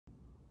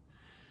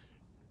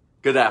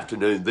Good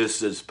afternoon.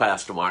 This is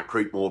Pastor Mike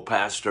Creekmore,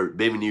 pastor at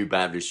Bienvenue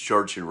Baptist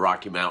Church in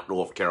Rocky Mount,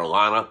 North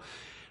Carolina.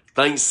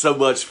 Thanks so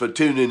much for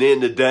tuning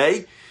in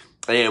today.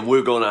 And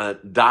we're going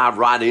to dive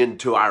right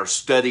into our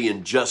study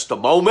in just a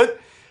moment.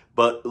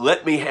 But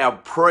let me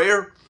have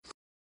prayer.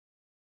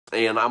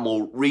 And I'm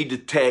going to read the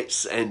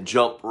text and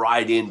jump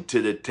right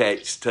into the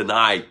text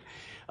tonight.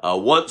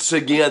 Once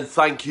again,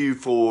 thank you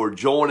for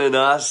joining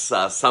us.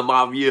 Some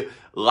of you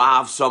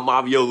live, some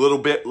of you a little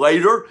bit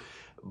later.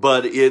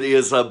 But it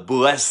is a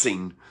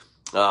blessing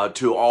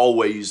to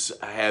always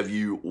have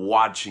you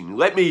watching.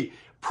 Let me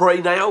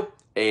pray now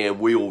and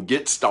we will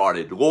get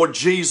started. Lord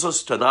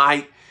Jesus,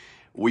 tonight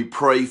we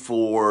pray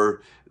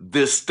for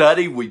this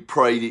study. We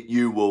pray that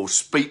you will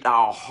speak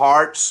our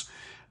hearts.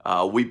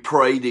 We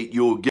pray that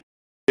you'll give.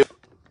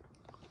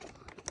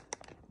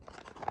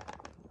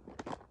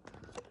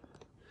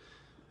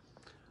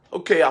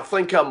 Okay, I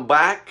think I'm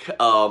back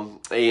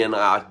and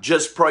I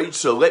just prayed.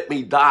 So let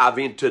me dive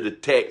into the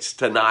text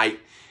tonight.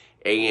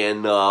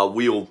 And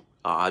we'll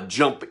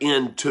jump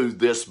into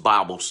this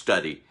Bible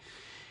study.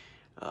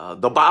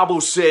 The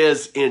Bible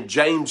says in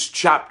James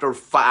chapter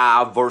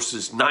 5,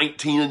 verses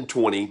 19 and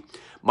 20,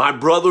 "My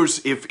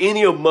brothers, if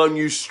any among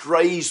you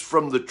strays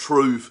from the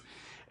truth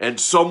and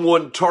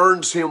someone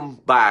turns him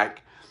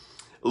back,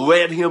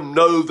 let him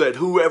know that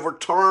whoever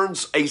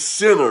turns a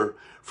sinner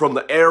from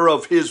the error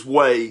of his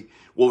way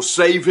will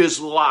save his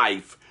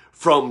life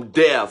from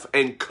death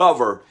and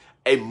cover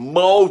a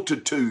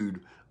multitude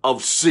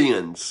of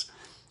sins."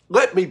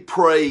 Let me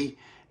pray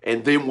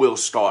and then we'll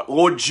start.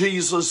 Lord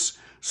Jesus,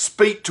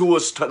 speak to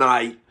us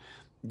tonight.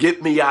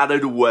 Get me out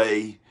of the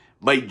way.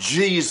 May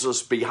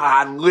Jesus be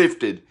high and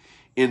lifted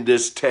in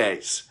this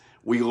text.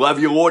 We love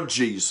you, Lord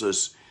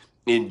Jesus.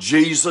 In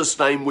Jesus'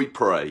 name we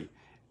pray.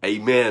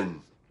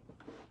 Amen.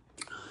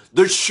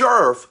 The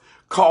sheriff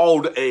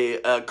called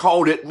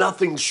it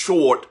nothing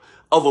short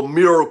of a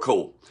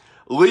miracle.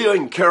 Leah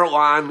and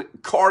Caroline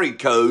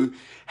Carrico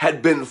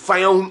had been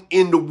found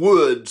in the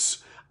woods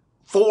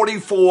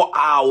 44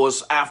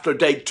 hours after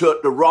they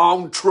took the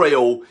wrong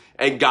trail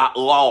and got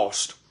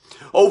lost.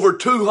 Over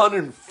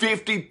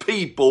 250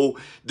 people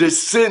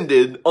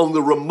descended on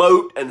the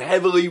remote and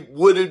heavily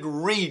wooded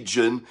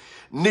region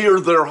near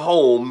their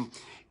home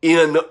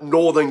in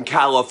Northern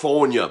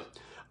California.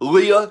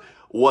 Leah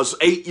was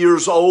 8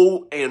 years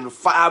old and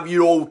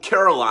 5-year-old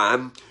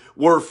Caroline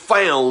were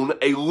found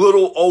a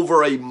little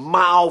over a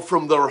mile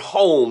from their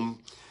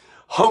home,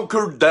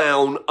 hunkered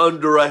down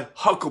under a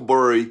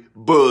huckleberry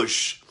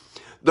bush.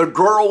 The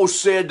girls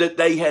said that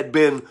they had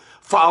been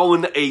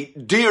following a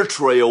deer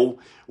trail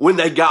when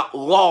they got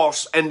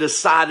lost and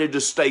decided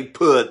to stay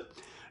put.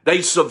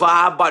 They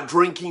survived by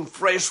drinking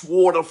fresh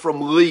water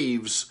from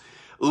leaves.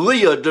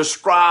 Leah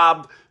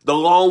described the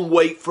long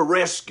wait for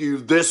rescue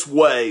this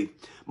way: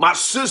 "My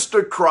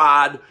sister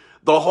cried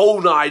the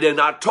whole night and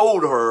I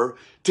told her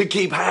to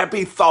keep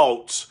happy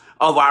thoughts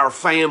of our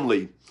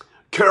family.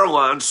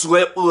 Caroline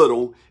slept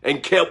little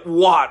and kept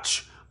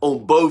watch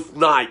on both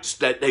nights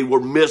that they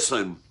were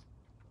missing."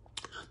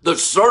 The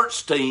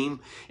search team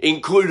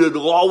included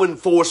law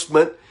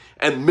enforcement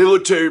and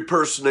military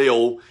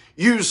personnel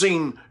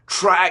using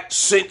track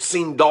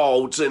sensing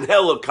dogs and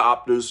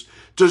helicopters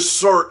to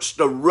search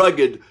the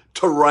rugged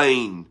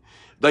terrain.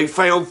 They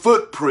found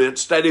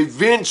footprints that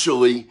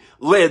eventually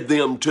led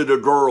them to the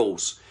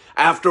girls.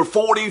 After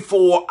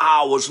 44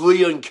 hours,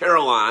 Leah and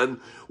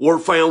Caroline were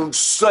found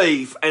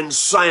safe and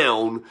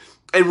sound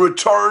and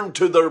returned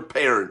to their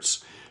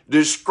parents.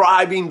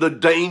 Describing the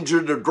danger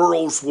the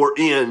girls were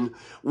in,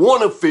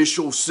 one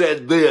official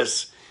said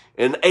this: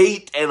 "An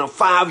 8 and a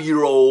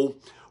 5-year-old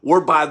were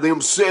by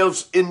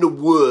themselves in the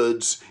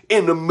woods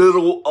in the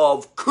middle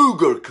of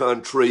cougar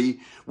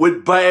country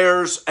with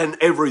bears and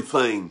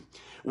everything.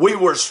 We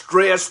were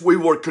stressed, we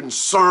were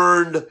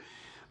concerned,"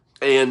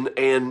 and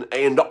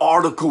the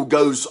article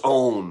goes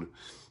on.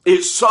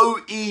 It's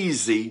so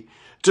easy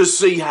to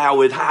see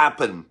how it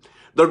happened.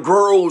 The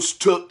girls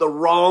took the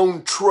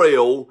wrong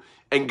trail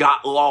and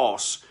got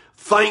lost.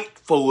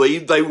 Thankfully,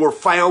 they were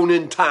found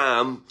in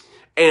time,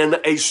 and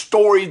a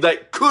story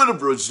that could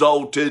have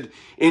resulted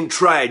in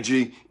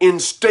tragedy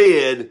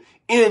instead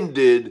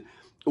ended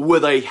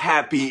with a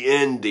happy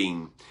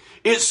ending.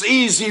 It's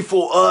easy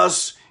for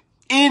us,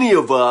 any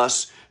of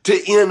us,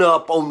 to end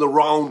up on the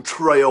wrong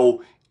trail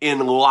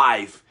in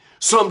life.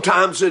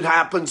 Sometimes it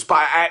happens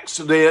by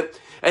accident,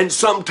 and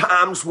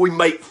sometimes we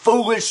make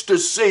foolish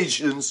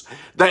decisions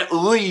that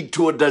lead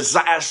to a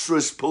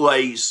disastrous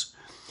place.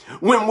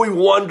 When we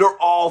wander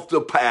off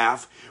the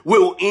path,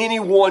 will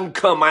anyone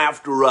come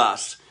after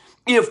us?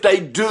 If they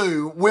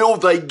do, will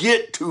they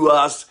get to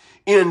us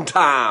in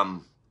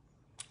time?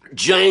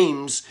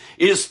 James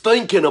is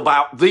thinking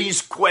about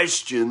these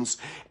questions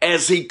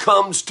as he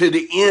comes to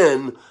the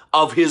end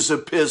of his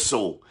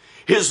epistle.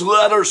 His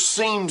letter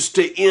seems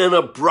to end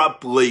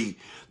abruptly.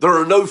 There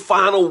are no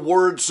final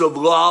words of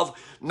love,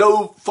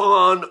 no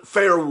fond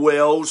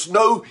farewells,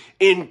 no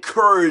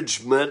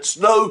encouragements,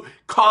 no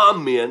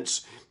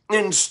comments.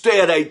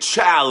 Instead, a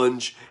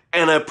challenge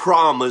and a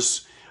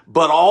promise,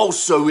 but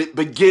also it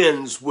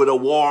begins with a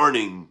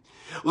warning.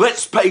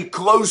 Let's pay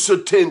close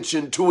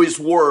attention to his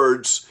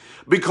words,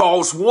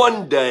 because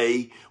one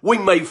day we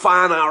may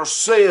find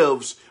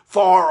ourselves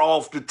far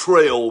off the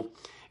trail,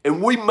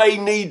 and we may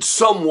need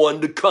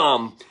someone to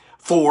come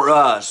for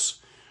us.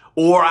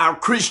 Or our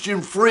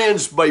Christian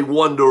friends may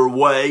wander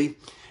away,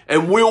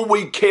 and will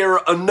we care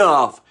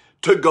enough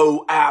to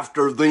go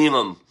after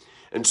them?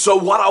 And so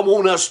what I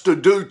want us to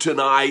do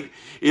tonight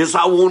is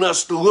I want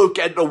us to look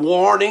at the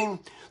warning,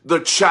 the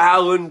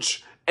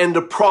challenge, and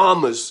the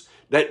promise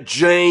that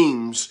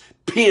James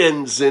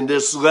pens in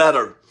this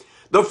letter.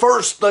 The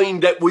first thing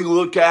that we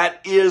look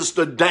at is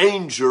the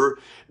danger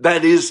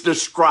that is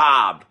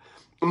described.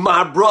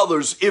 My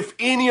brothers, if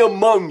any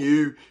among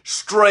you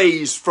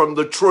strays from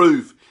the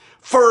truth.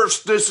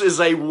 First, this is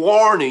a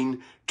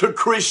warning to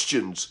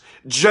Christians.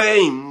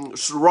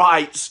 James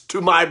writes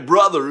to my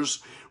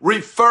brothers,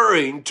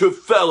 referring to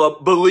fellow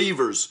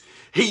believers.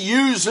 He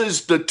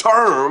uses the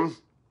term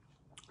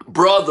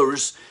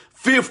brothers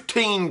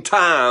 15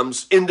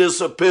 times in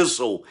this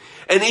epistle,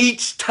 and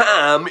each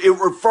time it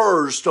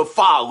refers to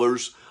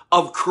followers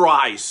of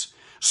Christ.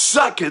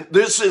 Second,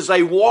 this is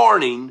a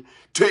warning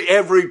to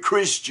every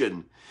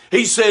Christian.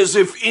 He says,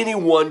 if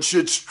anyone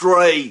should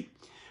stray.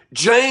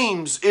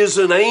 James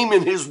isn't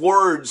aiming his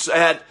words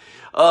at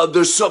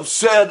the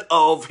subset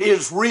of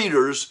his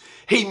readers.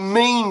 He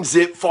means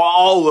it for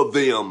all of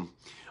them,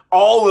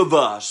 all of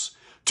us,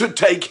 to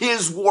take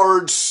his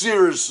words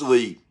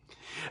seriously.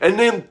 And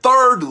then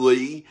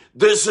thirdly,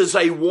 this is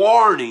a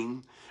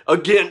warning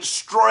against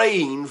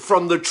straying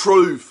from the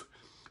truth.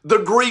 The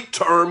Greek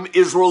term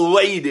is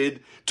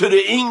related to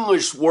the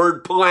English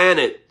word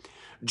planet.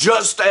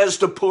 Just as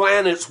the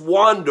planets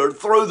wander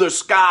through the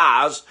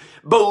skies,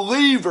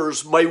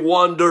 believers may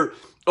wander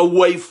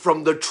away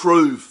from the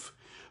truth.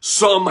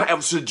 Some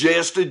have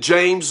suggested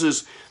James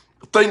is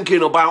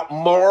thinking about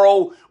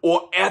moral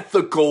or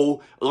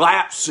ethical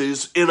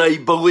lapses in a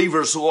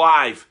believer's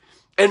life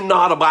and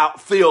not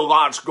about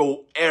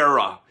theological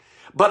error.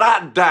 But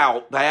I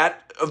doubt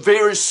that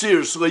very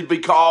seriously,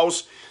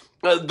 because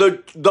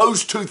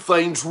those two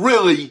things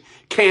really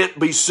can't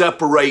be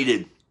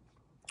separated.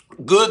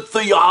 Good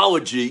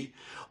theology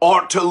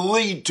ought to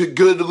lead to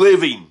good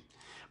living.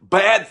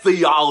 Bad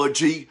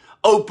theology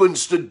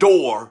opens the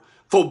door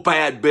for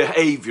bad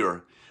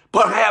behavior.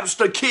 Perhaps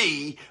the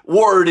key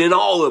word in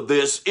all of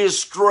this is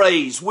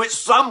strays, which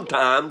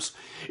sometimes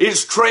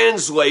is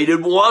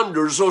translated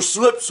wanders or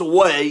slips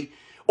away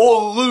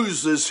or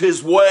loses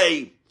his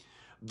way.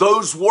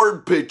 Those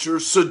word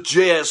pictures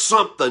suggest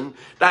something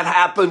that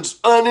happens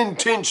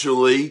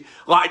unintentionally,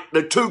 like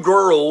the two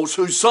girls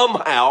who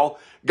somehow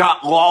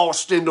got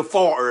lost in the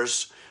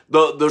forest,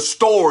 the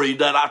story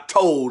that I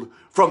told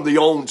from the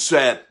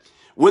onset.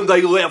 When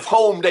they left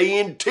home, they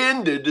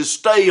intended to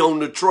stay on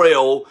the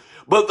trail,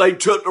 but they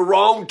took the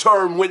wrong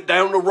turn, went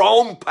down the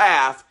wrong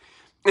path,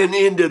 and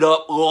ended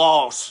up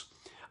lost.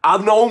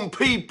 I've known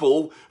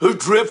people who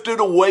drifted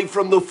away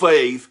from the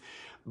faith,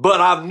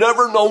 but I've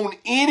never known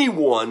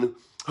anyone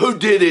who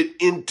did it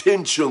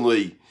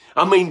intentionally.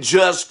 I mean,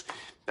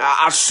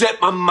 I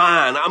set my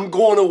mind, I'm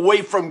going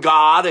away from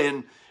God,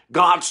 and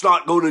God's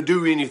not going to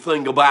do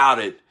anything about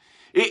it.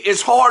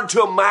 It's hard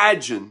to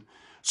imagine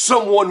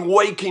someone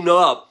waking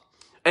up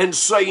and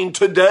saying,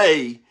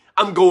 today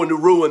I'm going to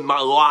ruin my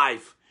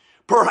life.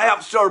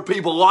 Perhaps there are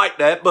people like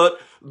that, but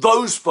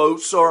those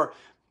folks are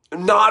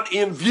not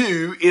in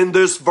view in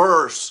this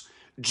verse.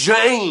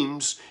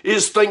 James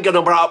is thinking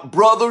about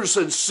brothers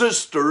and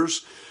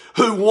sisters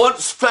who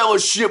once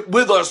fellowshiped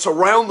with us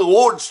around the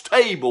Lord's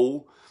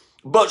table,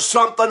 but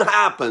something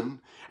happened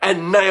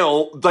and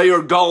now they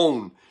are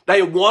gone. They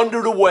have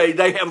wandered away.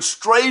 They have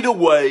strayed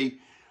away.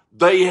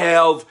 They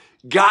have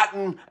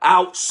gotten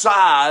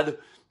outside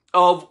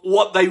of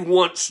what they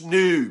once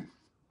knew.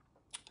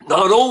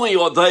 Not only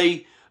are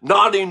they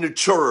not in the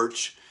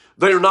church,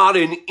 they're not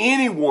in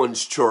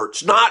anyone's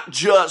church, not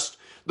just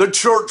the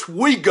church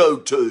we go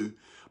to,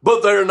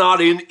 but they're not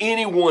in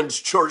anyone's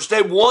church.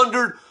 They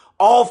wandered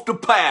off the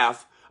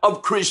path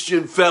of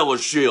Christian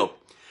fellowship.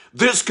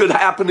 This could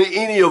happen to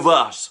any of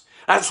us.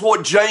 That's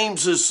what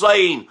James is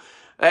saying.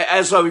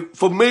 As a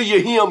familiar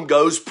hymn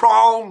goes,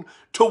 prone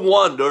to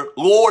wander,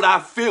 Lord, I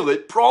feel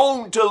it,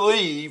 prone to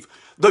leave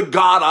the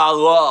God I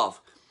love.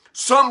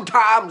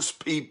 Sometimes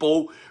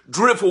people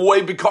drift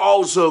away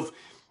because of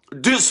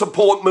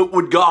disappointment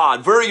with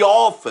God. Very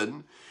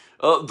often,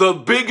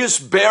 the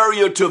biggest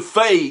barrier to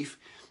faith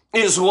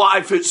is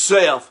life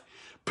itself.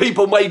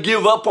 People may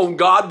give up on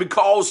God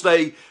because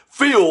they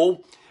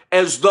feel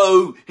as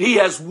though he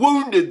has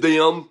wounded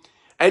them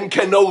and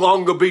can no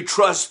longer be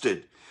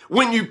trusted.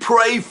 When you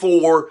pray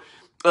for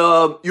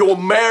your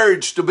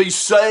marriage to be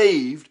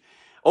saved,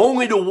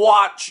 only to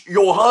watch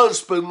your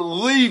husband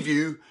leave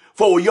you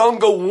for a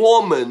younger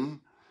woman,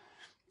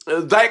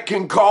 that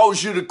can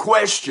cause you to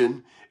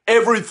question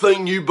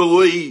everything you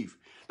believe.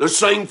 The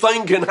same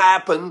thing can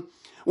happen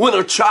when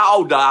a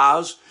child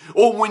dies,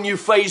 or when you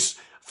face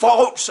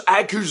false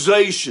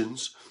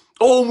accusations,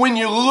 or when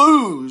you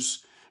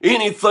lose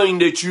anything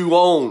that you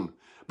own,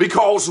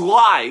 because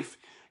life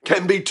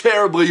can be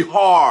terribly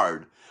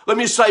hard. Let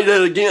me say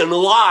that again.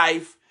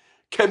 Life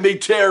can be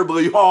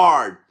terribly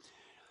hard.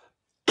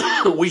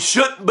 We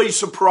shouldn't be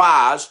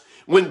surprised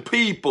when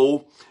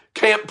people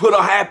can't put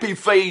a happy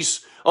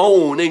face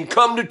on and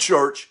come to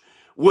church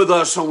with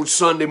us on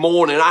Sunday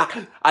morning.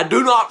 I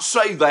do not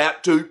say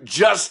that to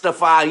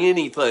justify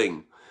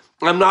anything.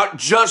 I'm not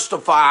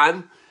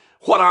justifying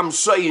what I'm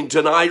saying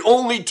tonight,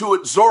 only to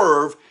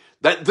observe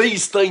that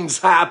these things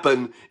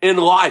happen in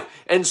life.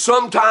 And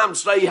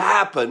sometimes they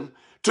happen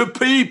to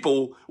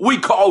people we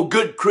call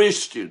good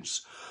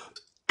Christians.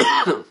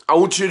 I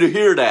want you to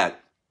hear that.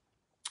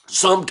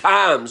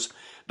 Sometimes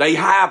they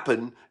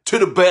happen to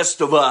the best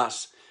of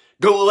us.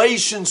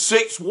 Galatians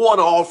 6:1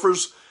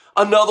 offers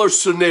another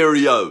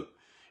scenario.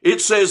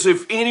 It says,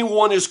 if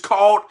anyone is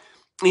caught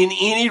in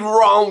any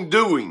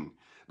wrongdoing,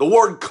 the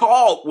word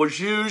caught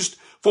was used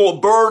for a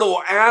bird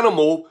or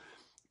animal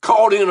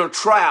caught in a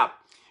trap.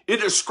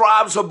 It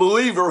describes a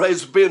believer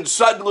has been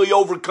suddenly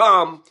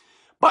overcome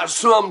by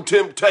some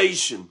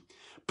temptation.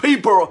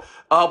 Peter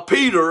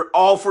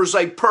offers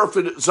a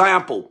perfect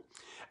example.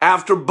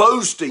 After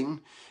boasting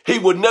he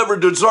would never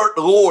desert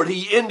the Lord,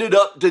 he ended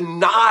up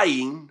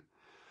denying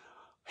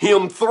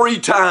him 3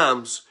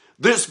 times.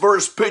 This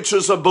verse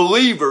pictures a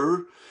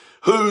believer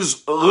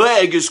whose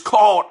leg is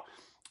caught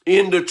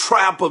in the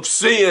trap of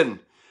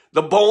sin.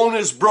 The bone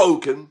is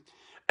broken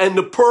and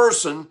the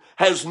person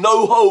has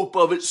no hope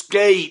of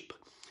escape.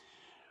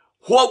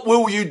 What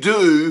will you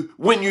do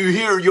when you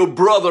hear your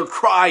brother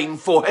crying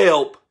for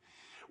help?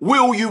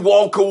 Will you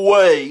walk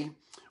away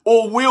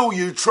or will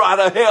you try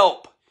to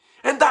help?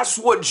 And that's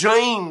what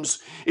James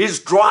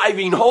is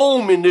driving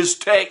home in this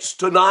text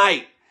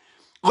tonight.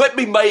 Let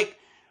me make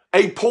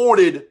a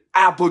pointed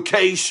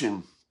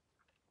application.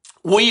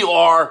 We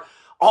are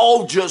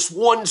all just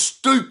one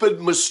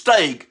stupid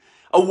mistake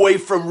away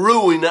from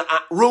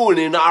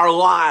ruining our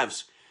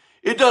lives.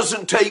 It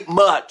doesn't take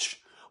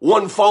much.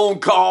 One phone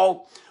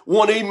call,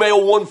 one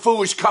email, one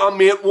foolish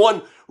comment,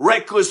 one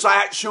reckless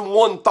action,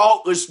 one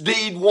thoughtless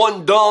deed,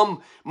 one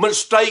dumb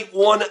mistake,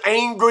 one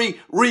angry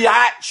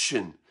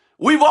reaction.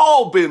 We've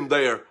all been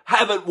there,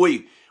 haven't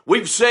we?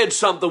 We've said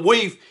something,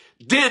 we've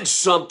did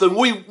something,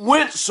 we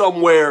went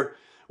somewhere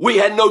we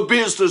had no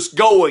business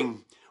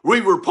going. We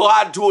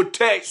replied to a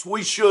text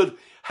we should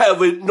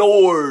have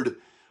ignored.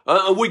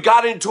 We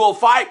got into a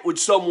fight with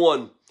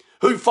someone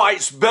who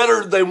fights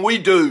better than we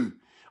do.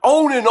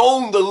 On and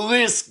on the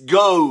list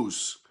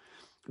goes.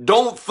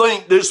 Don't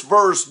think this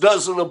verse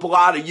doesn't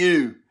apply to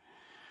you.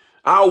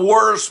 Our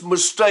worst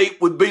mistake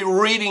would be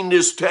reading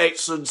this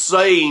text and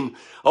saying,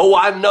 oh,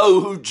 I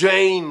know who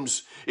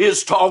James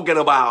is talking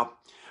about.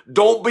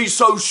 Don't be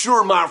so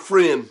sure, my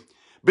friend.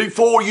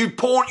 Before you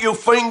point your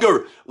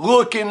finger,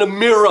 look in the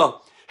mirror.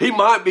 He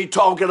might be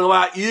talking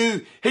about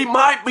you. He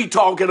might be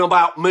talking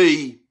about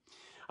me.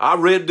 I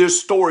read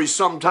this story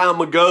some time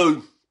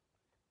ago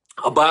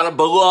about a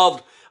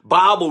beloved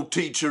Bible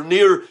teacher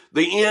near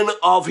the end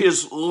of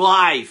his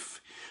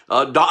life.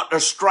 Dr.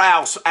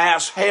 Strauss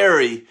asked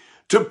Harry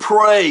to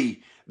pray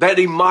that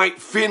he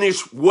might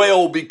finish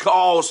well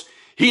because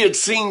he had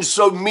seen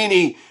so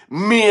many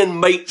men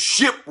make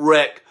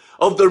shipwreck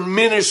of their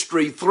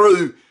ministry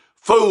through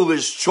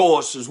foolish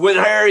choices. When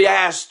Harry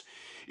asked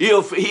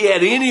if he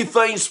had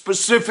anything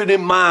specific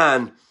in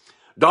mind,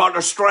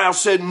 Dr. Strauss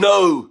said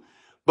no,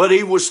 but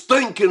he was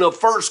thinking of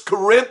 1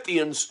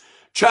 Corinthians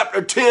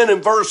chapter 10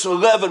 and verse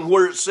 11,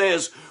 where it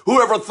says,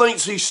 whoever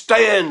thinks he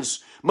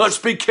stands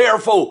must be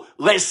careful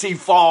lest he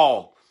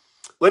fall.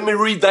 Let me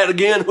read that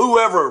again.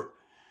 Whoever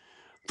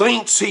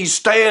thinks he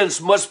stands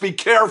must be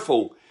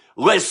careful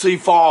lest he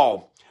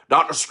fall.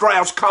 Dr.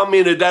 Strauss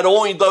commented that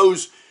only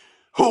those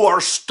who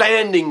are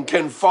standing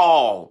can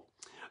fall.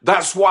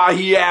 That's why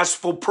he asked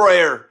for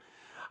prayer.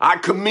 I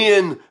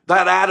commend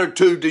that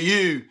attitude to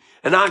you,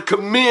 and I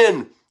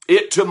commend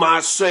it to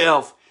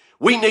myself.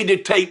 We need to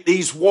take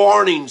these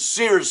warnings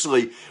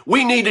seriously.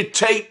 We need to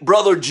take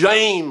Brother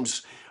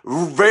James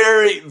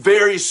very,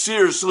 very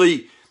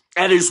seriously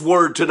at his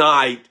word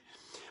tonight.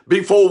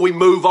 Before we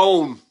move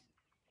on,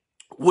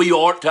 we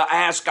ought to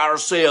ask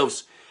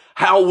ourselves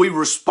how we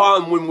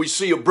respond when we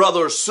see a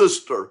brother or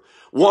sister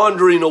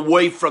wandering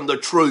away from the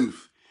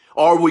truth.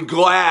 Are we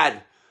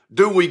glad?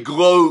 Do we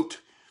gloat?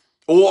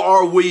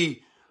 Or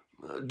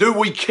do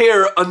we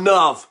care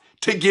enough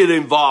to get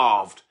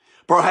involved?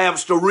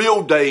 Perhaps the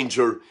real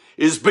danger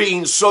is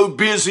being so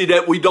busy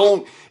that we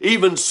don't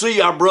even see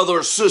our brother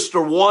or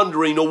sister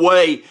wandering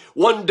away.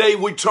 One day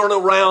we turn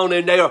around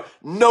and they're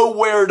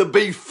nowhere to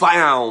be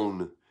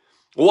found.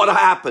 What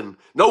happened?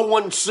 No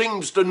one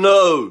seems to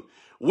know.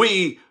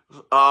 We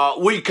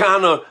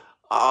kind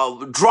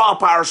of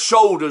drop our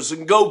shoulders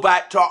and go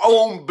back to our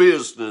own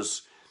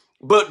business.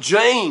 But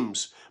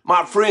James,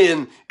 my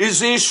friend,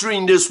 is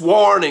issuing this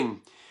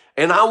warning.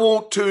 And I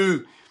want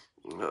to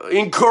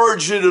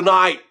encourage you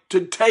tonight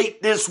to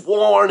take this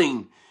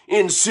warning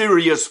in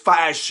serious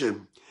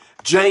fashion.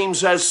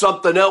 James has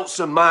something else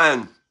in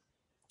mind.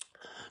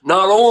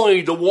 Not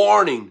only the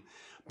warning,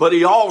 but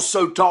he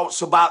also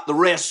talks about the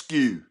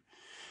rescue.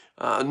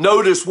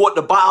 Notice what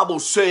the Bible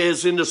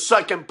says in the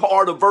second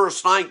part of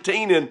verse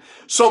 19, and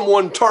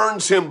someone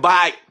turns him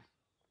back.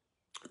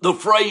 The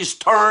phrase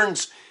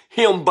turns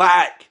him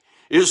back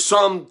is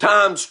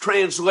sometimes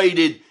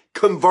translated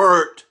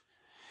convert.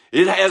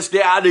 It has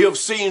the idea of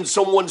seeing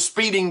someone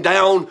speeding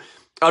down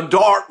a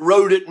dark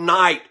road at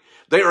night.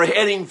 They are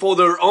heading for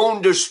their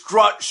own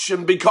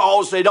destruction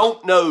because they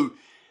don't know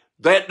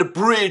that the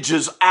bridge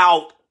is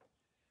out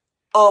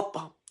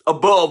up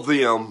above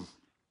them.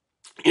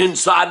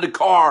 Inside the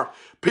car,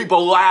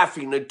 people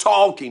laughing and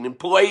talking and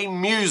playing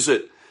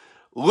music,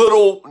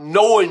 little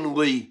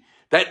knowingly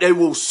that they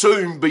will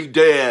soon be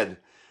dead.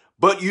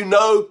 But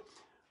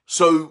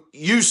so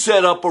you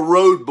set up a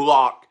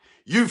roadblock,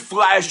 you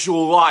flash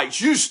your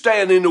lights, you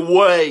stand in the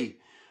way,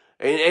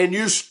 and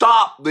you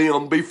stop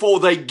them before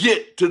they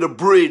get to the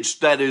bridge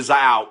that is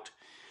out.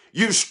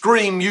 You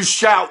scream, you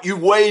shout, you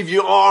wave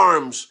your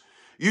arms,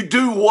 you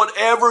do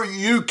whatever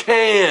you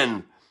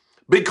can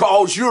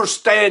because you're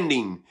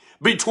standing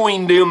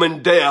between them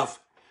and death.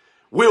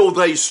 Will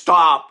they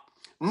stop?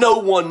 No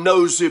one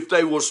knows if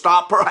they will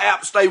stop.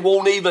 Perhaps they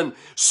won't even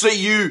see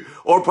you,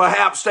 or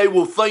perhaps they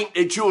will think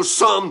that you're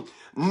some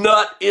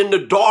nut in the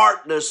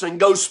darkness and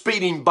go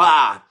speeding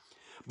by.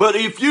 But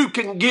if you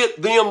can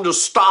get them to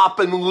stop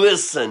and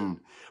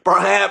listen,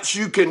 perhaps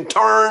you can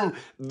turn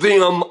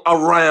them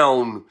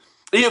around.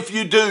 If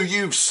you do,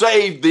 you've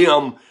saved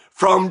them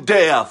from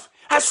death.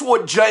 That's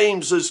what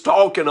James is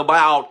talking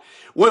about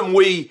when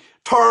we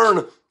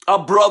turn a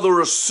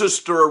brother or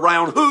sister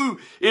around. Who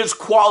is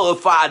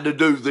qualified to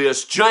do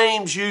this?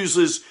 James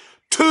uses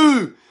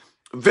two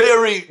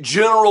very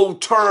general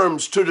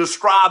terms to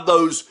describe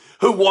those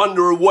who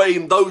wander away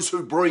and those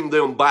who bring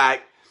them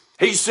back.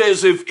 He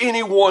says, if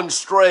anyone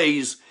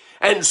strays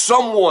and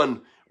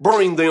someone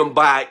bring them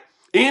back,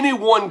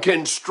 anyone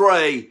can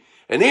stray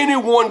and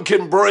anyone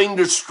can bring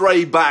the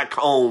stray back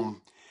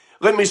home.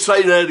 Let me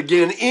say that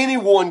again.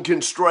 Anyone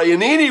can stray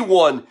and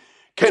anyone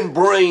can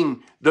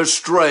bring the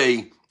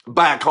stray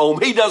back home.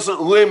 He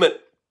doesn't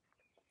limit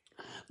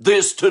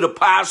this to the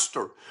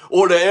pastor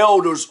or the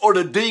elders or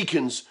the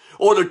deacons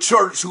or the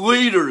church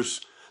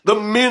leaders. The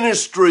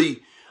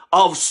ministry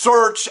of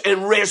search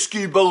and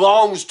rescue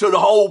belongs to the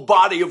whole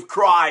body of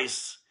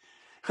Christ.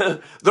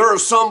 There are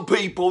some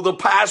people the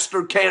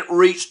pastor can't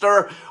reach.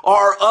 There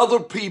are other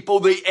people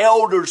the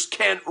elders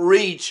can't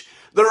reach.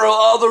 There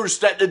are others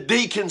that the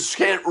deacons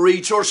can't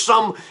reach or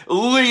some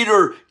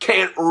leader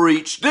can't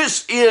reach.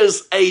 This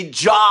is a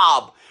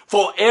job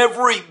for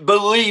every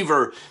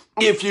believer.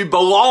 If you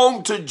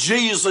belong to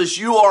Jesus,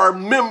 you are a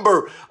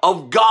member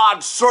of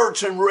God's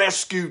search and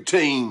rescue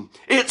team.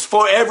 It's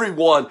for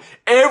everyone,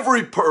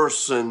 every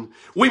person.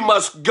 We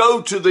must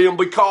go to them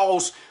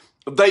because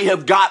they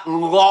have gotten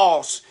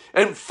lost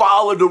and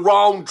followed the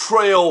wrong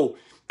trail,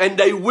 and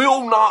they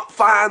will not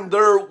find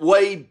their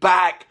way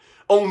back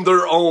on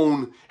their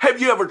own. Have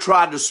you ever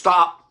tried to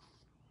stop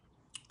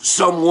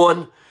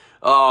someone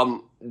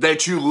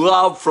that you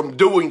love from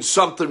doing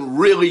something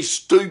really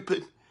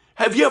stupid?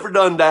 Have you ever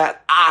done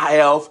that? I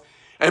have,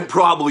 and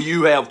probably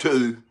you have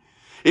too.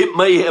 It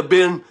may have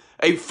been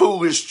a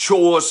foolish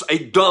choice, a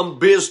dumb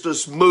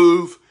business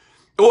move,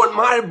 or it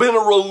might have been a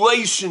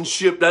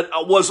relationship that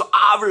was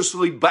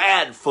obviously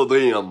bad for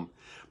them.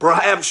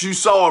 Perhaps you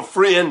saw a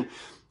friend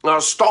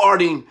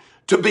starting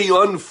to be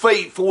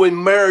unfaithful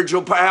in marriage,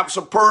 or perhaps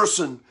a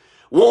person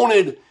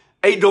wanted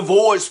a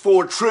divorce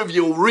for a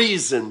trivial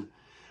reason,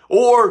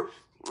 or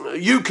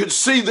you could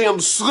see them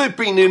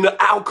slipping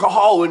into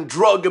alcohol and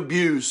drug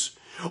abuse,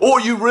 or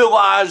you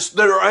realized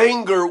their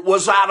anger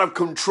was out of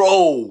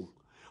control.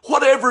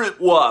 Whatever it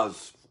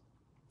was,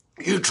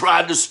 you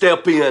tried to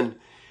step in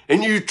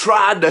and you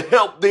tried to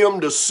help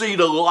them to see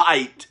the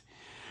light.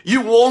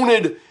 You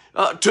wanted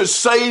to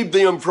save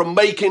them from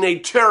making a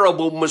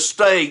terrible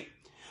mistake.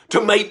 To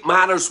make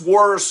matters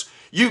worse,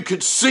 you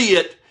could see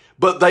it,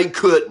 but they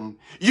couldn't.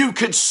 You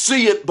could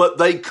see it, but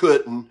they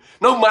couldn't.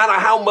 No matter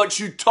how much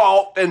you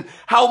talked and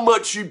how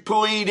much you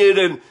pleaded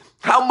and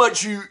how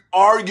much you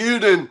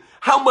argued and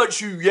how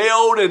much you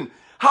yelled and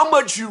how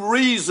much you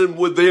reasoned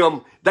with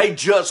them, they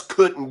just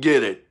couldn't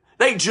get it.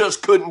 They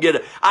just couldn't get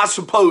it. I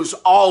suppose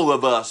all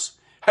of us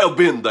have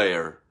been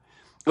there.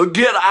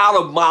 Get out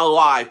of my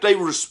life. They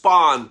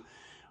respond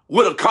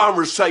with a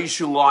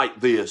conversation like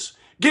this.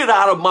 Get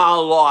out of my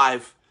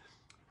life.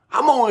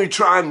 I'm only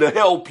trying to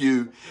help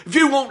you. If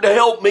you want to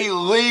help me,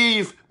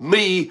 leave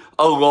me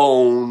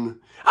alone.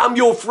 I'm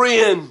your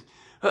friend.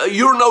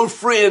 You're no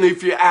friend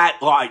if you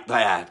act like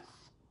that.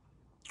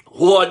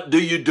 What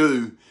do you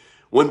do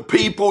when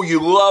people you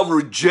love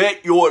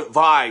reject your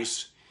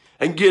advice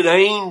and get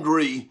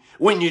angry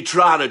when you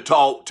try to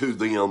talk to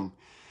them?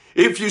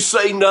 If you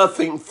say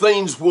nothing,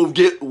 things will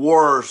get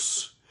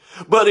worse.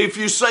 But if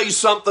you say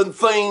something,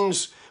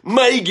 things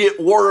may get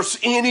worse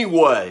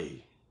anyway.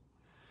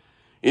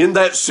 In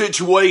that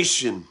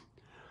situation,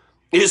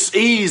 it's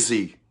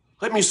easy.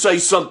 Let me say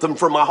something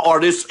from my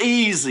heart. It's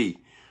easy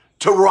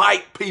to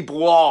write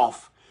people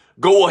off.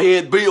 Go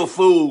ahead, be a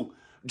fool.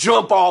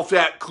 Jump off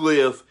that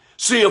cliff.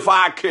 See if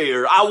I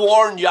care. I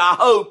warn you, I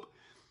hope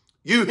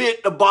You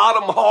hit the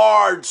bottom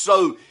hard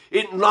so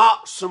it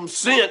knocks some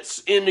sense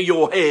into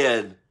your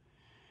head.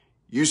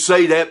 You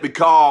say that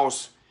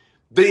because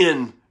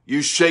then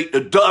you shake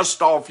the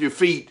dust off your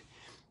feet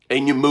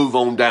and you move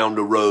on down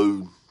the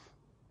road.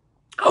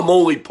 I'm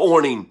only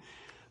pointing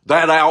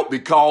that out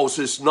because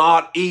it's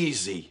not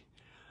easy.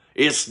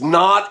 It's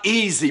not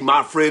easy,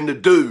 my friend, to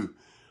do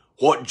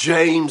what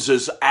James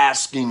is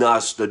asking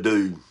us to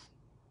do.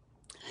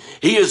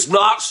 He is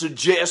not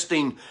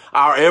suggesting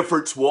our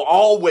efforts will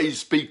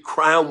always be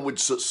crowned with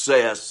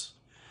success.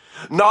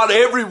 Not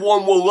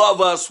everyone will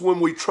love us when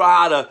we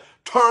try to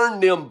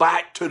turn them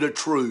back to the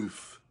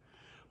truth.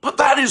 But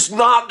that is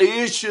not the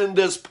issue in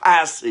this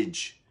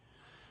passage.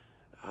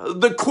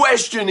 The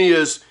question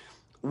is,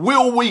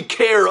 will we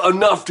care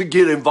enough to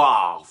get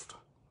involved?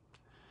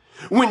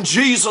 When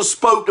Jesus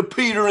spoke to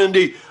Peter in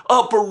the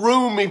upper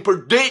room, he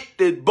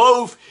predicted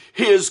both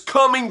his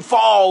coming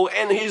fall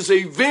and his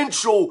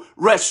eventual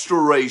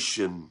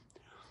restoration.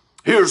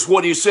 Here's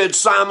what he said: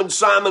 Simon,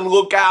 Simon,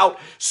 look out.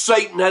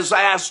 Satan has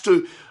asked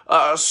to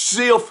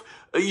sift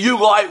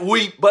you like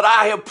wheat, but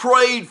I have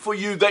prayed for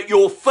you that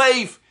your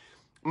faith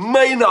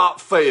may not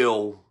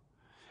fail.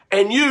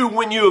 And you,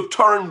 when you have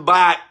turned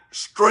back,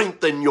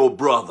 strengthen your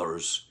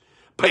brothers.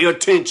 Pay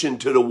attention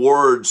to the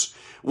words,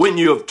 when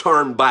you have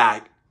turned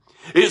back.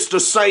 It's the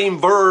same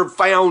verb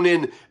found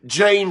in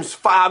James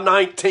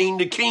 5:19.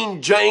 The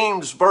King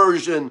James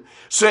Version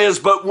says,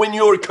 but when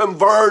you're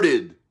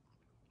converted.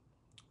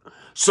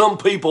 Some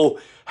people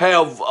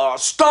have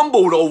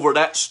stumbled over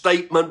that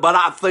statement, but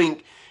I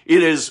think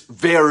it is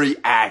very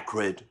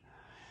accurate.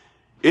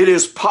 It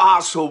is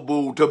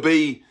possible to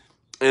be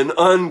an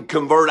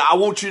unconverted. I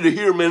want you to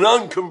hear me, an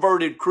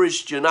unconverted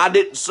Christian. I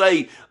didn't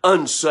say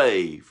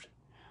unsaved.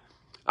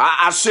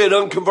 I said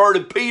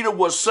unconverted. Peter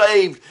was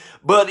saved,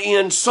 but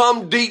in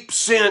some deep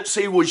sense,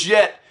 he was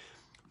yet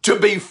to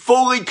be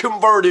fully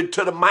converted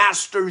to the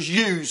Master's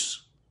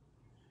use.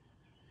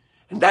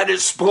 And that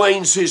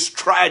explains his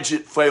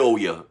tragic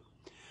failure.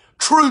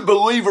 True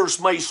believers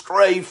may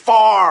stray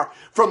far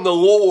from the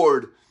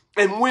Lord,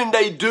 and when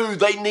they do,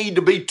 they need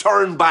to be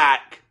turned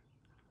back,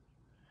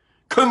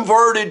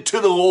 converted to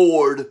the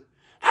Lord.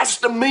 That's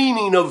the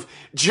meaning of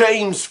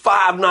James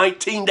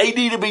 5:19. They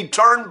need to be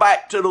turned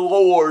back to the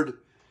Lord.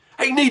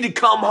 They need to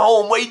come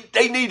home.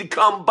 They need to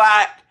come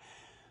back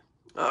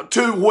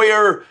to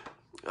where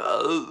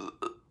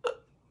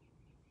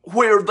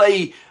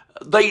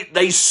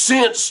they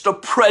sense the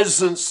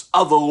presence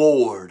of the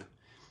Lord.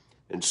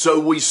 And so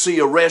we see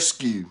a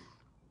rescue.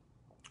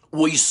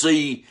 We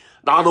see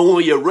not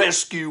only a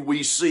rescue,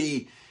 we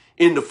see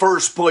in the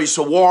first place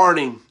a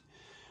warning.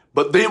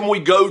 But then we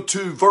go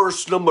to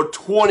verse number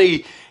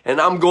 20, and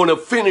I'm going to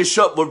finish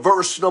up with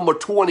verse number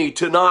 20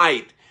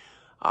 tonight.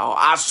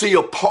 I see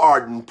a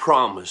pardon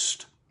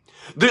promised.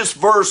 This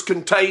verse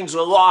contains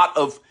a lot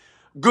of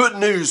good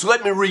news.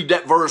 Let me read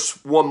that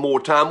verse one more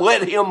time.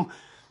 Let him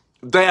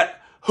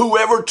that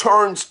whoever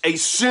turns a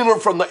sinner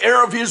from the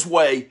error of his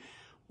way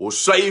will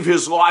save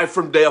his life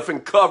from death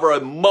and cover a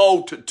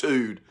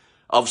multitude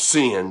of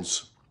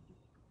sins.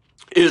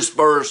 This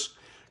verse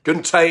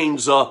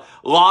contains a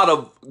lot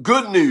of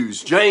good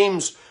news.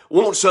 James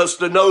wants us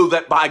to know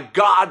that by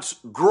God's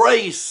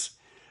grace,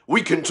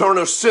 we can turn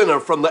a sinner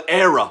from the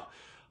error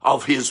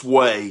of his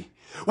way.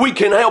 We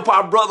can help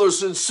our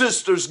brothers and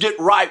sisters get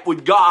right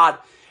with God,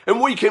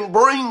 and we can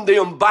bring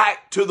them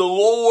back to the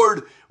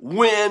Lord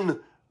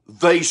when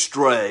they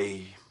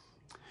stray.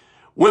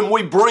 When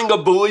we bring a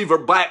believer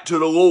back to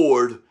the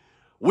Lord,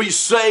 we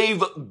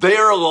save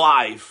their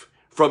life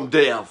from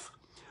death.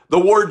 The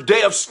word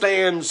death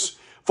stands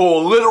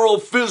for literal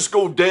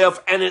physical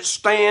death, and it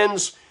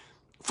stands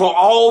for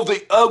all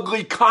the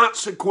ugly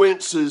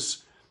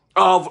consequences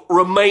of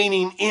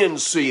remaining in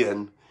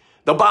sin.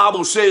 The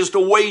Bible says the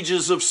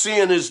wages of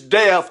sin is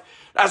death.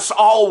 That's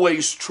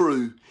always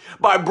true.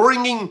 By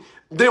bringing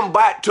them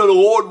back to the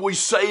Lord, we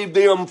save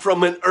them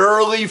from an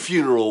early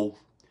funeral.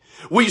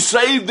 We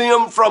save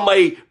them from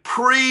a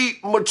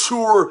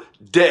premature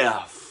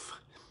death.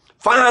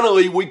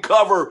 Finally, we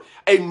cover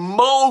a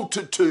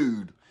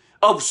multitude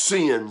of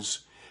sins.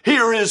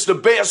 Here is the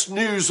best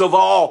news of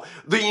all.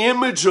 The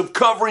image of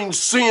covering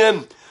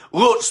sin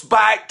looks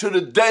back to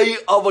the Day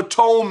of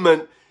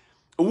Atonement,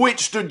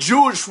 which the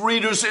Jewish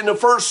readers in the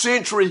first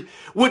century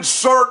would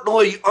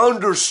certainly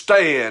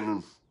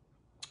understand.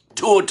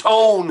 To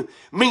atone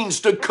means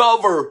to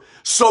cover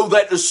so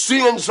that the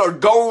sins are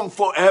gone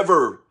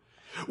forever.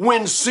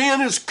 When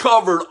sin is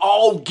covered,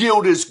 all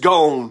guilt is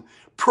gone.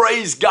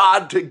 Praise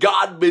God. To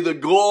God be the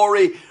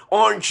glory.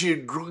 Aren't you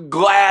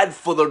glad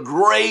for the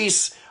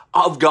grace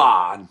of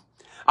God?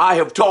 I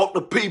have talked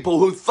to people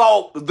who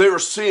thought their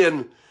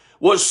sin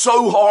was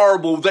so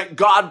horrible that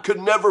God could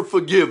never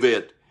forgive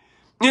it.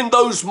 In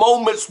those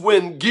moments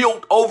when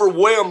guilt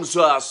overwhelms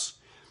us,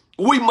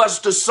 we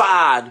must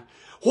decide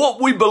what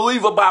we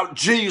believe about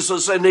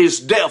Jesus and his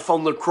death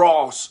on the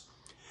cross.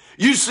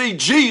 You see,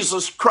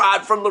 Jesus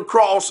cried from the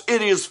cross,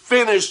 "It is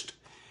finished."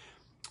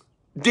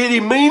 Did he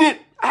mean it?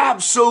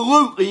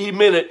 Absolutely he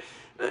meant it.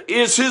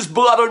 Is his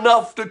blood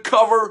enough to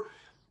cover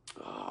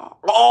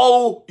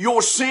all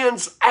your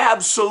sins?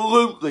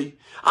 Absolutely.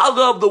 I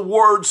love the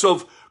words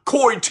of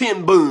Corrie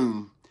ten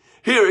Boom.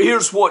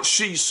 Here's what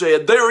she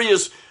said. There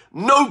is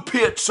no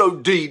pit so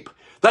deep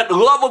that the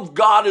love of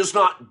God is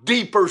not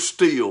deeper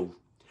still.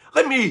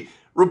 Let me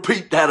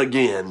repeat that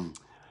again.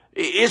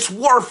 It's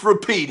worth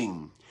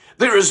repeating.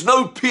 There is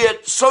no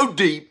pit so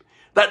deep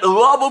that the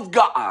love of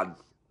God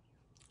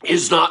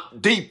is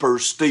not deeper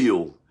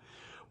still.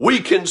 We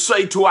can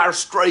say to our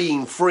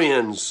straying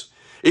friends,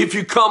 if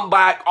you come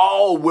back,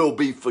 all will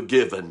be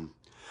forgiven.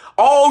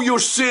 All your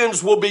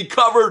sins will be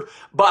covered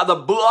by the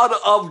blood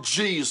of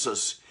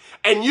Jesus,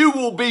 and you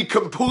will be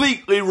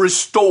completely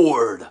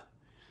restored.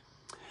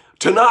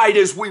 Tonight,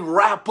 as we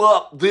wrap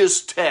up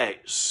this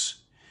text,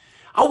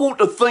 I want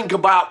to think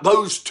about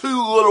those two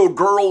little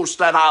girls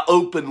that I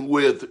opened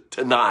with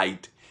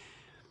tonight.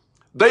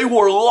 They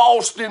were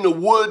lost in the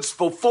woods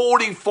for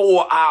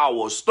 44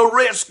 hours. The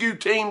rescue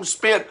team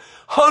spent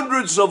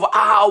hundreds of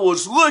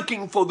hours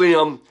looking for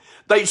them.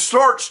 They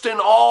searched in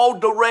all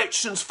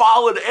directions,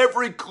 followed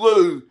every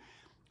clue,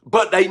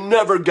 but they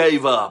never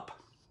gave up.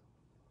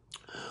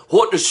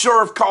 What the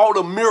sheriff called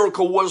a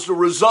miracle was the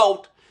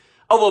result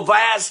of a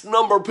vast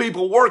number of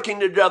people working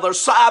together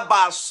side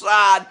by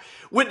side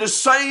with the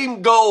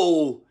same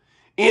goal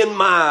in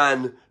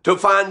mind, to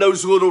find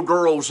those little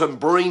girls and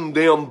bring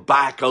them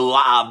back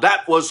alive.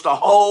 That was the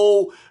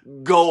whole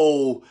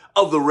goal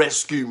of the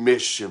rescue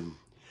mission.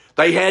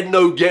 They had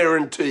no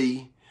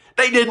guarantee.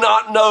 They did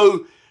not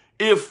know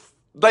if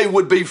they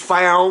would be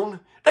found.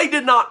 They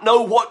did not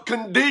know what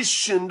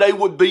condition they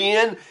would be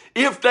in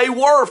if they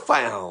were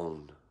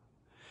found.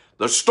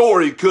 The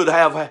story could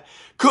have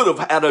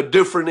had a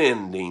different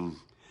ending.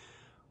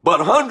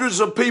 But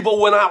hundreds of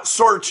people went out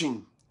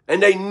searching,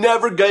 and they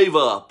never gave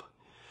up.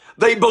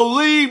 They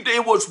believed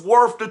it was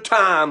worth the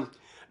time.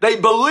 They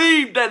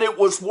believed that it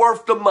was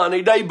worth the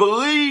money. They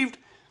believed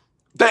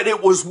that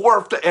it was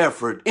worth the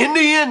effort. In the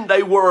end,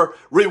 they were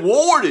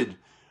rewarded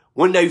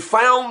when they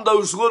found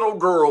those little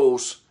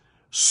girls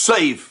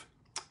safe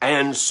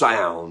and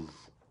sound.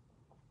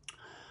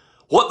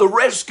 What the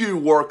rescue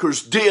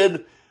workers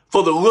did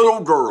for the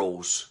little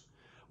girls,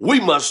 we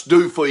must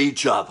do for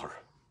each other.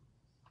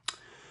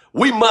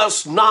 We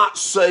must not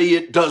say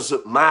it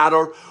doesn't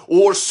matter,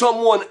 or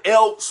someone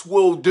else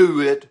will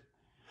do it,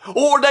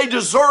 or they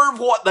deserve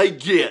what they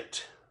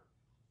get.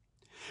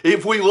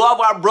 If we love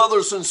our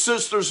brothers and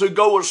sisters who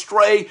go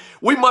astray,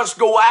 we must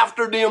go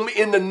after them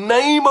in the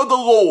name of the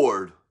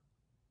Lord.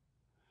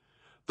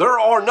 There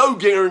are no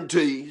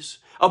guarantees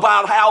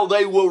about how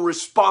they will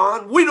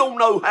respond. We don't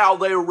know how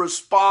they'll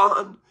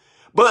respond.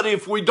 But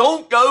if we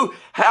don't go,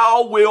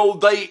 how will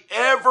they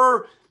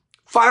ever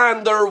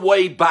find their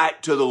way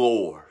back to the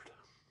Lord?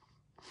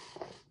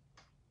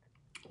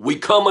 We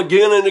come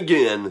again and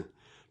again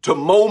to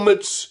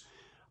moments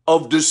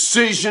of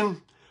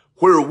decision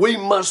where we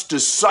must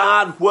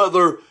decide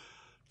whether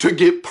to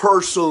get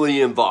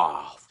personally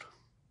involved.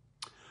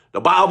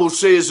 The Bible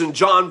says in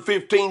John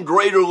 15,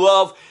 greater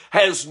love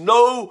has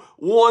no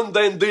one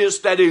than this,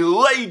 that he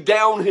laid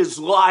down his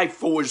life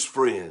for his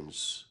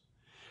friends.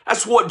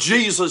 That's what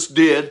Jesus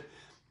did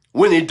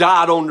when he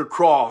died on the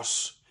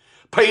cross,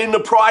 paying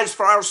the price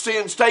for our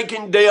sins,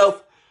 taking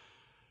death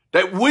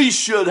that we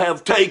should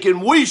have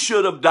taken, we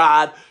should have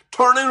died,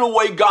 turning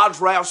away God's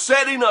wrath,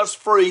 setting us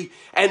free,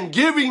 and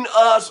giving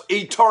us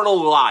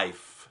eternal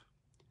life.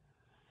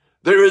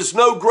 There is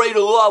no greater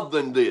love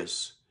than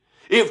this.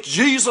 If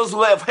Jesus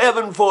left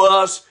heaven for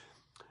us,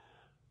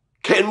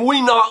 can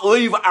we not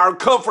leave our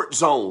comfort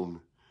zone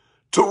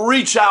to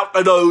reach out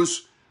to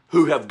those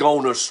who have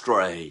gone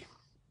astray?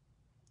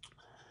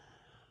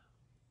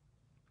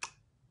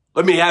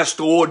 Let me ask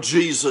the Lord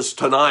Jesus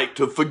tonight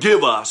to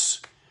forgive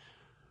us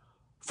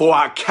for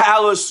our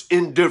callous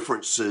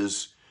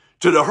indifferences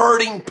to the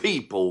hurting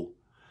people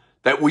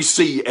that we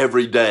see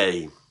every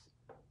day.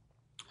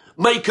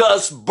 Make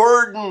us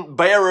burden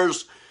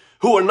bearers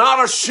who are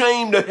not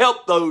ashamed to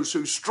help those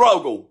who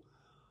struggle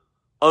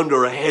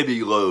under a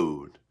heavy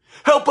load.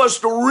 Help us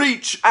to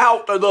reach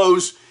out to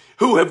those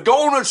who have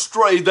gone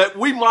astray, that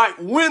we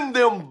might win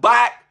them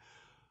back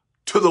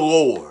to the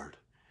Lord,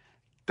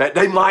 that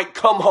they might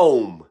come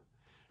home,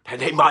 that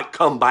they might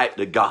come back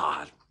to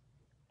God.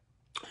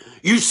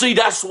 You see,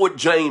 that's what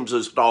James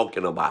is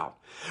talking about.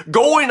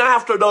 Going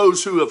after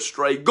those who have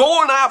strayed,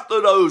 going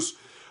after those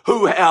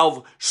who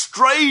have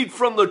strayed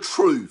from the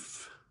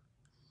truth.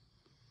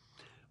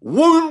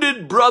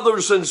 Wounded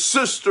brothers and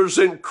sisters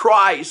in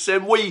Christ,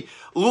 and we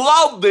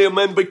love them,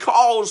 and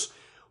because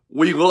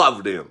we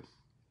love them,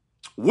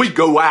 we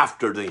go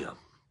after them.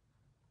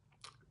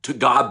 To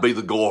God be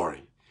the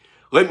glory.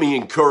 Let me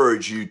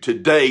encourage you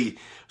today.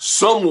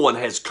 Someone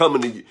has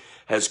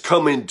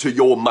come into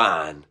your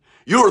mind.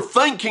 You're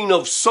thinking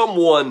of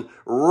someone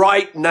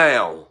right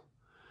now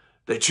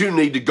that you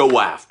need to go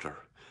after.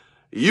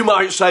 You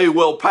might say,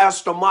 well,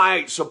 Pastor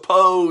Mike,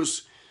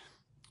 suppose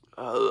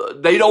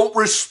they don't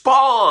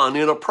respond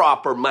in a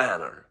proper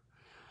manner.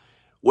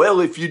 Well,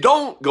 if you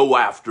don't go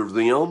after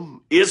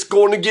them, it's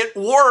going to get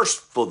worse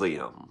for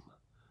them.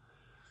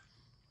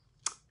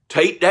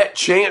 Take that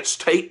chance,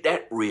 take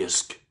that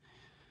risk,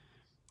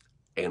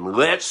 and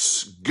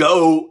let's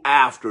go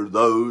after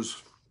those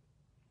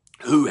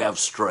who have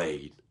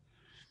strayed.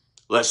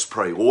 Let's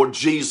pray. Lord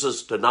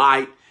Jesus,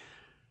 tonight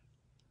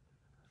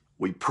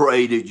we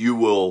pray that you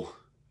will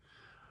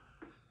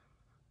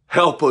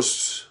help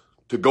us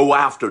to go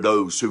after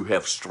those who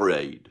have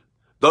strayed,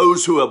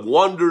 those who have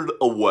wandered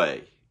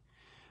away.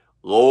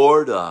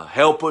 Lord,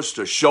 help us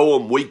to show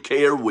them we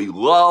care, we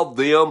love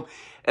them,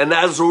 and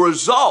as a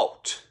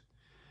result,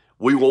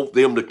 we want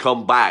them to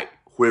come back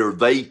where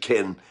they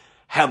can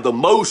have the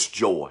most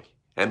joy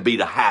and be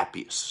the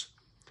happiest.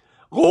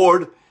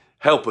 Lord,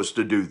 help us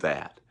to do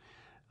that.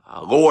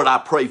 Lord, I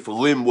pray for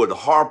Linwood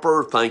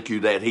Harper. Thank you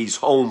that he's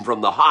home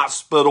from the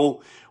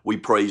hospital. We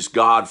praise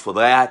God for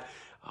that.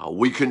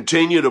 We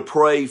continue to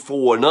pray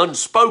for an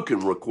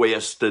unspoken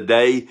request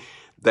today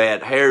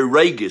that Harry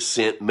Regis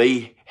sent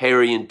me,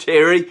 Harry and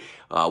Terry.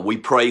 We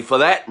pray for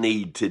that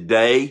need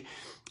today.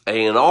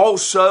 And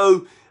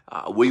also,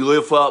 we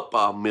lift up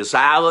Miss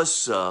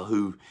Alice,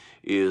 who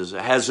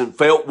hasn't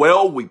felt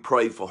well. We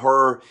pray for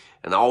her.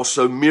 And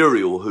also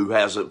Muriel, who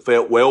hasn't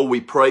felt well.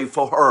 We pray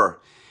for her.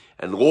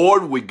 And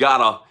Lord, we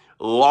got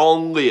a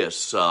long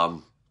list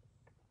of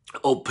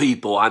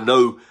people. I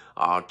know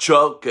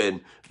Chuck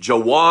and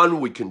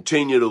Joanne, we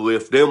continue to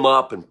lift them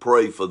up and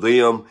pray for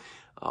them.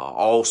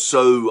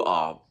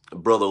 Also,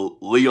 Brother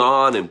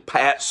Leon and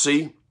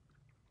Patsy,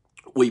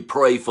 we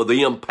pray for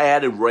them.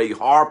 Pat and Ray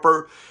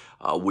Harper,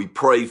 we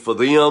pray for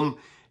them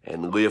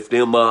and lift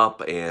them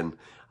up. And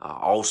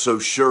also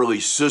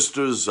Shirley's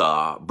sisters,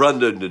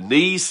 Brenda and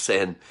Denise,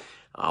 and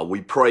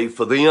we pray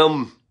for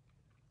them.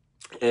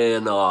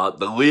 And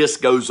the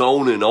list goes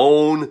on and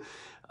on.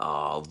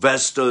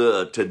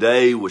 Vesta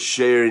today was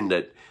sharing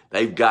that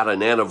they've got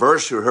an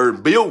anniversary, her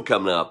and Bill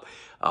coming up,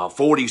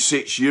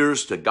 46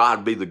 years, to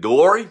God be the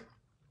glory.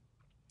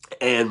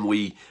 And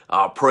we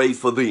pray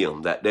for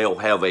them that they'll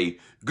have a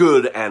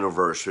good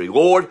anniversary.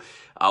 Lord,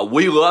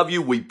 we love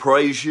you, we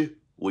praise you,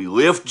 we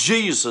lift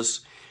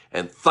Jesus,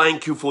 and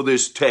thank you for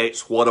this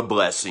text. What a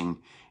blessing.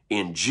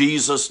 In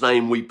Jesus'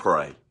 name we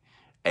pray.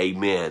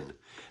 Amen.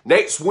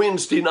 Next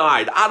Wednesday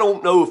night, I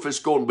don't know if it's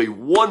going to be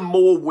one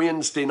more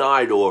Wednesday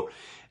night or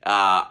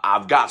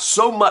I've got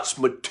so much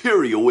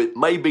material, it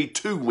may be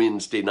 2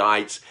 Wednesday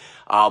nights,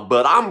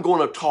 but I'm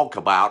going to talk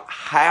about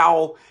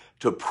how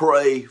to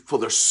pray for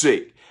the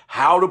sick,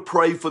 how to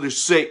pray for the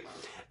sick.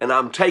 And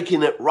I'm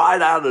taking it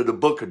right out of the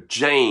book of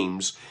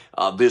James,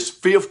 this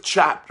 5th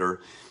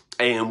chapter,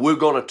 and we're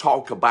going to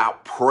talk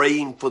about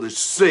praying for the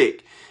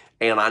sick.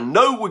 And I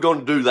know we're going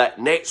to do that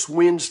next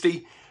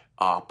Wednesday.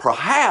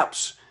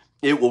 Perhaps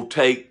it will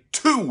take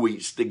 2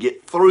 weeks to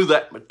get through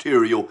that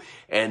material,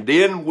 and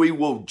then we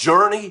will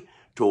journey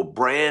to a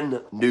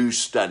brand new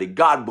study.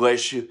 God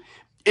bless you.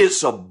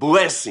 It's a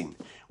blessing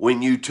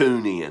when you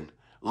tune in.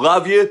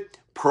 Love you,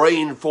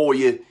 praying for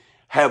you.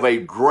 Have a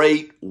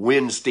great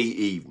Wednesday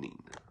evening.